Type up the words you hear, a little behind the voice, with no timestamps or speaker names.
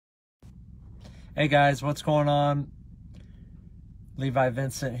Hey guys, what's going on? Levi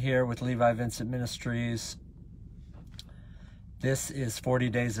Vincent here with Levi Vincent Ministries. This is 40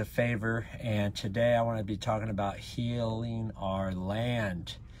 Days of Favor, and today I want to be talking about healing our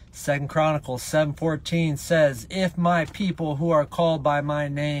land. 2 Chronicles 7:14 says, "If my people who are called by my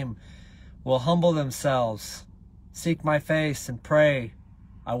name will humble themselves, seek my face and pray,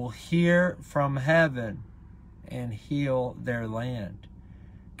 I will hear from heaven and heal their land."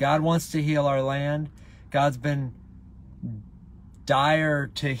 God wants to heal our land. God's been dire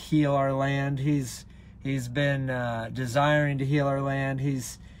to heal our land. He's been desiring to heal our land.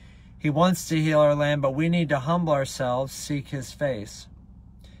 He wants to heal our land, but we need to humble ourselves, seek his face.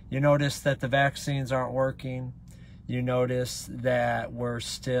 You notice that the vaccines aren't working. You notice that we're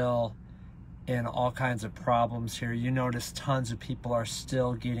still in all kinds of problems here. You notice tons of people are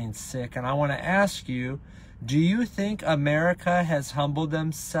still getting sick. And I want to ask you, do you think America has humbled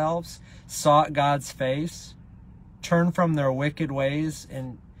themselves, sought God's face, turned from their wicked ways,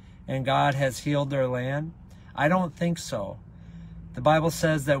 and God has healed their land? I don't think so. The Bible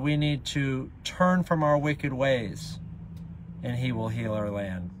says that we need to turn from our wicked ways, and he will heal our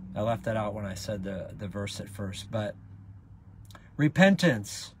land. I left that out when I said the verse at first, but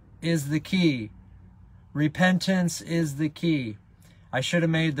repentance is the key. Repentance is the key. I should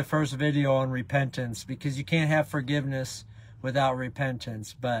have made the first video on repentance, because you can't have forgiveness without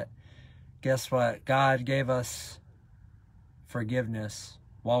repentance. But guess what? God gave us forgiveness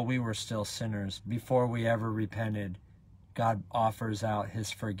while we were still sinners. Before we ever repented, God offers out his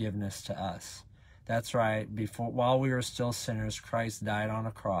forgiveness to us. That's right. While we were still sinners, Christ died on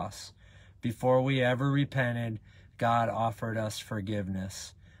a cross. Before we ever repented, God offered us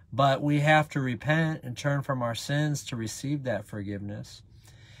forgiveness. But we have to repent and turn from our sins to receive that forgiveness.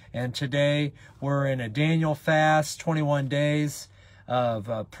 And today we're in a Daniel fast, 21 days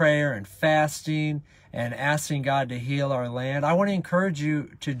of prayer and fasting and asking God to heal our land. I want to encourage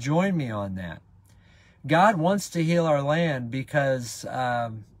you to join me on that. God wants to heal our land, because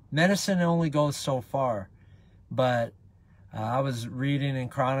medicine only goes so far. But I was reading in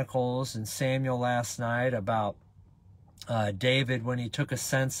Chronicles and Samuel last night about David, when he took a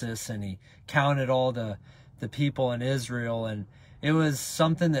census and he counted all the people in Israel, and it was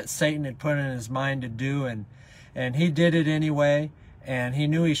something that Satan had put in his mind to do, and he did it anyway, and he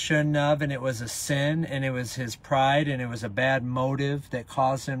knew he shouldn't have, and it was a sin, and it was his pride, and it was a bad motive that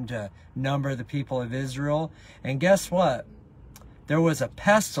caused him to number the people of Israel. And guess what? There was a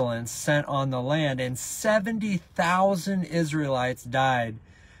pestilence sent on the land, and 70,000 Israelites died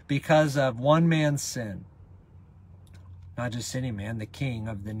because of one man's sin. Not just any man, the king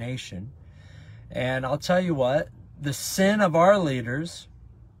of the nation. And I'll tell you what, the sin of our leaders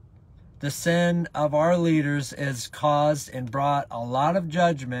has caused and brought a lot of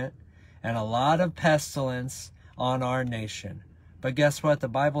judgment and a lot of pestilence on our nation. But guess what? The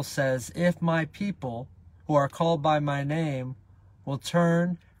Bible says, if my people who are called by my name will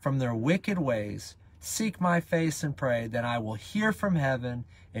turn from their wicked ways, seek my face and pray, then I will hear from heaven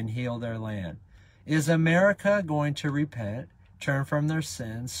and heal their land. Is America going to repent, turn from their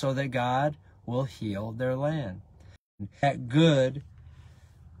sins, so that God will heal their land? That good.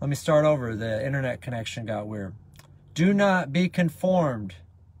 Let me start over. The internet connection got weird. Do not be conformed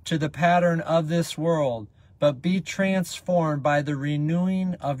to the pattern of this world, but be transformed by the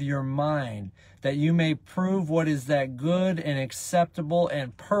renewing of your mind, that you may prove what is that good and acceptable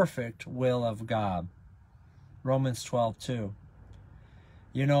and perfect will of God. Romans 12:2.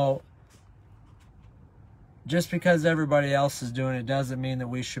 You know, just because everybody else is doing it doesn't mean that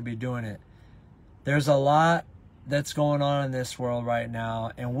we should be doing it. There's a lot that's going on in this world right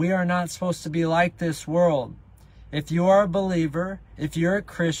now, and we are not supposed to be like this world. If you are a believer, if you're a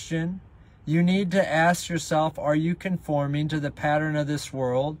Christian, you need to ask yourself, are you conforming to the pattern of this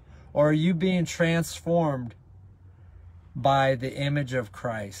world, or are you being transformed by the image of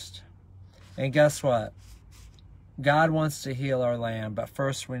Christ? And guess what? God wants to heal our land, but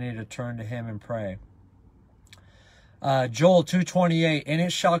first we need to turn to him and pray. Joel 2:28, and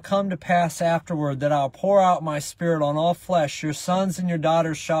it shall come to pass afterward that I'll pour out my spirit on all flesh. Your sons and your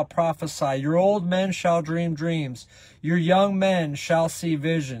daughters shall prophesy. Your old men shall dream dreams. Your young men shall see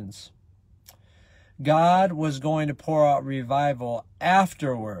visions. God was going to pour out revival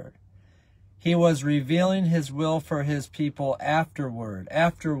afterward. He was revealing his will for his people afterward.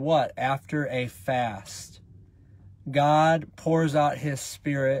 After what? After a fast. God pours out his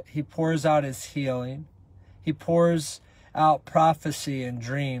spirit. He pours out his healing. He pours out prophecy and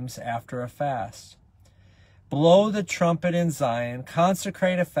dreams after a fast. Blow the trumpet in Zion,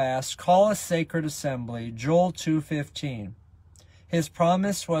 consecrate a fast, call a sacred assembly, Joel 2:15. His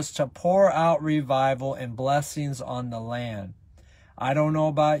promise was to pour out revival and blessings on the land. I don't know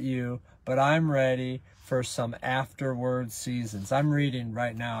about you, but I'm ready for some afterward seasons. I'm reading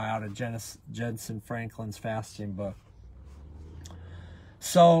right now out of Jensen Franklin's fasting book.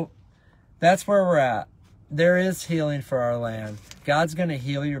 So that's where we're at. There is healing for our land. God's going to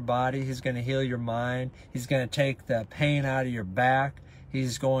heal your body. He's going to heal your mind. He's going to take the pain out of your back.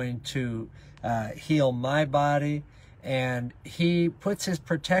 He's going to heal my body. And he puts his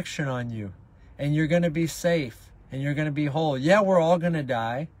protection on you. And you're going to be safe. And you're going to be whole. Yeah, we're all going to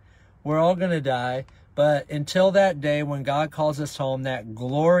die. We're all going to die. But until that day when God calls us home, that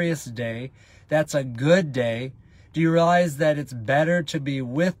glorious day, that's a good day. Do you realize that it's better to be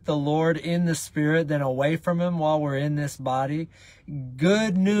with the Lord in the Spirit than away from him while we're in this body?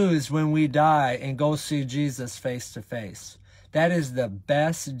 Good news when we die and go see Jesus face to face. That is the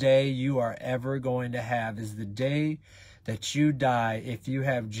best day you are ever going to have, is the day that you die if you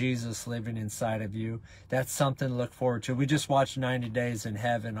have Jesus living inside of you. That's something to look forward to. We just watched 90 Days in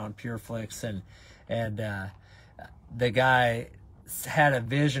Heaven on PureFlix, and the guy had a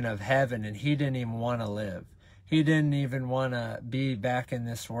vision of heaven, and he didn't even want to live. He didn't even want to be back in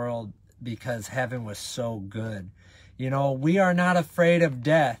this world because heaven was so good. You know, we are not afraid of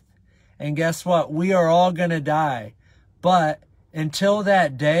death. And guess what? We are all going to die. But until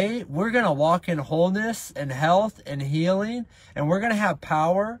that day, we're going to walk in wholeness and health and healing. And we're going to have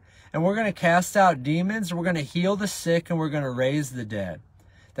power. And we're going to cast out demons. And we're going to heal the sick. And we're going to raise the dead.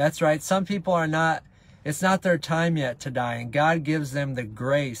 That's right. Some people are not, it's not their time yet to die. And God gives them the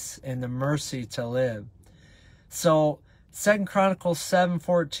grace and the mercy to live. So 2 Chronicles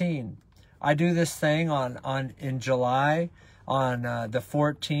 7:14, I do this thing in July on the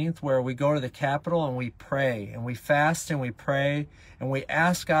 14th where we go to the Capitol and we pray and we fast and we pray and we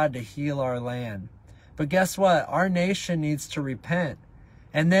ask God to heal our land. But guess what? Our nation needs to repent.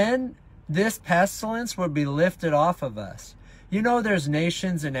 And then this pestilence would be lifted off of us. You know, there's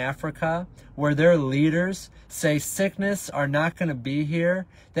nations in Africa where their leaders say sickness are not going to be here.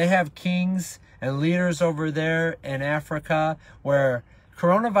 They have kings and leaders over there in Africa where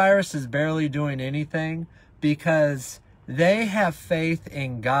coronavirus is barely doing anything because they have faith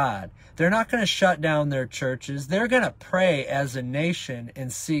in God. They're not going to shut down their churches. They're going to pray as a nation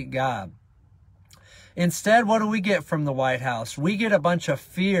and seek God. Instead, what do we get from the White House? We get a bunch of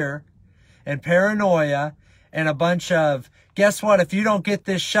fear and paranoia and a bunch of, guess what, if you don't get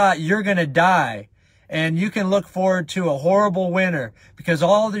this shot, you're going to die. And you can look forward to a horrible winter because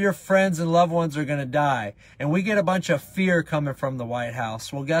all of your friends and loved ones are going to die. And we get a bunch of fear coming from the White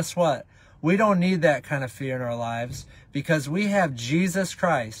House. Well, guess what? We don't need that kind of fear in our lives because we have Jesus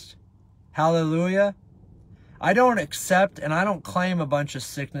Christ. Hallelujah. I don't accept and I don't claim a bunch of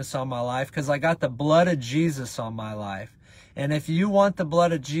sickness on my life because I got the blood of Jesus on my life. And if you want the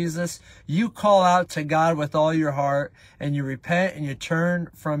blood of Jesus, you call out to God with all your heart and you repent and you turn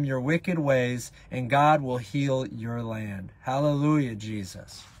from your wicked ways and God will heal your land. Hallelujah,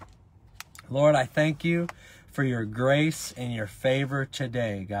 Jesus. Lord, I thank you for your grace and your favor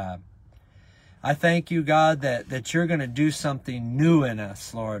today, God. I thank you, God, that you're going to do something new in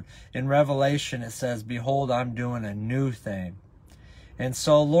us, Lord. In Revelation, it says, behold, I'm doing a new thing. And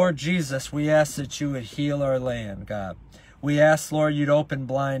so, Lord Jesus, we ask that you would heal our land, God. We ask, Lord, you'd open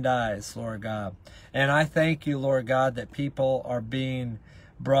blind eyes, Lord God. And I thank you, Lord God, that people are being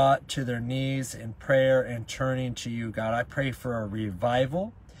brought to their knees in prayer and turning to you, God. I pray for a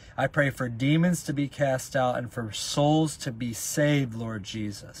revival. I pray for demons to be cast out and for souls to be saved, Lord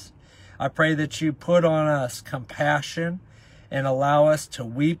Jesus. I pray that you put on us compassion and allow us to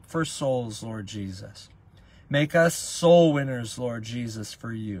weep for souls, Lord Jesus. Make us soul winners, Lord Jesus,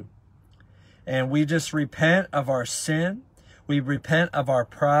 for you. And we just repent of our sin. We repent of our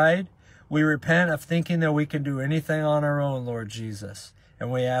pride. We repent of thinking that we can do anything on our own, Lord Jesus.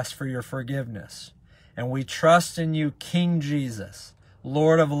 And we ask for your forgiveness. And we trust in you, King Jesus,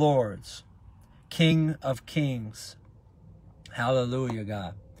 Lord of Lords, King of Kings. Hallelujah,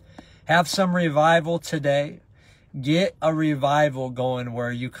 God. Have some revival today. Get a revival going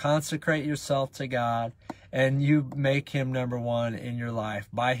where you consecrate yourself to God and you make him number one in your life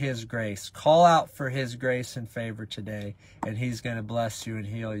by his grace. Call out for his grace and favor today, and he's going to bless you and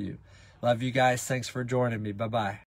heal you. Love you guys. Thanks for joining me. Bye-bye.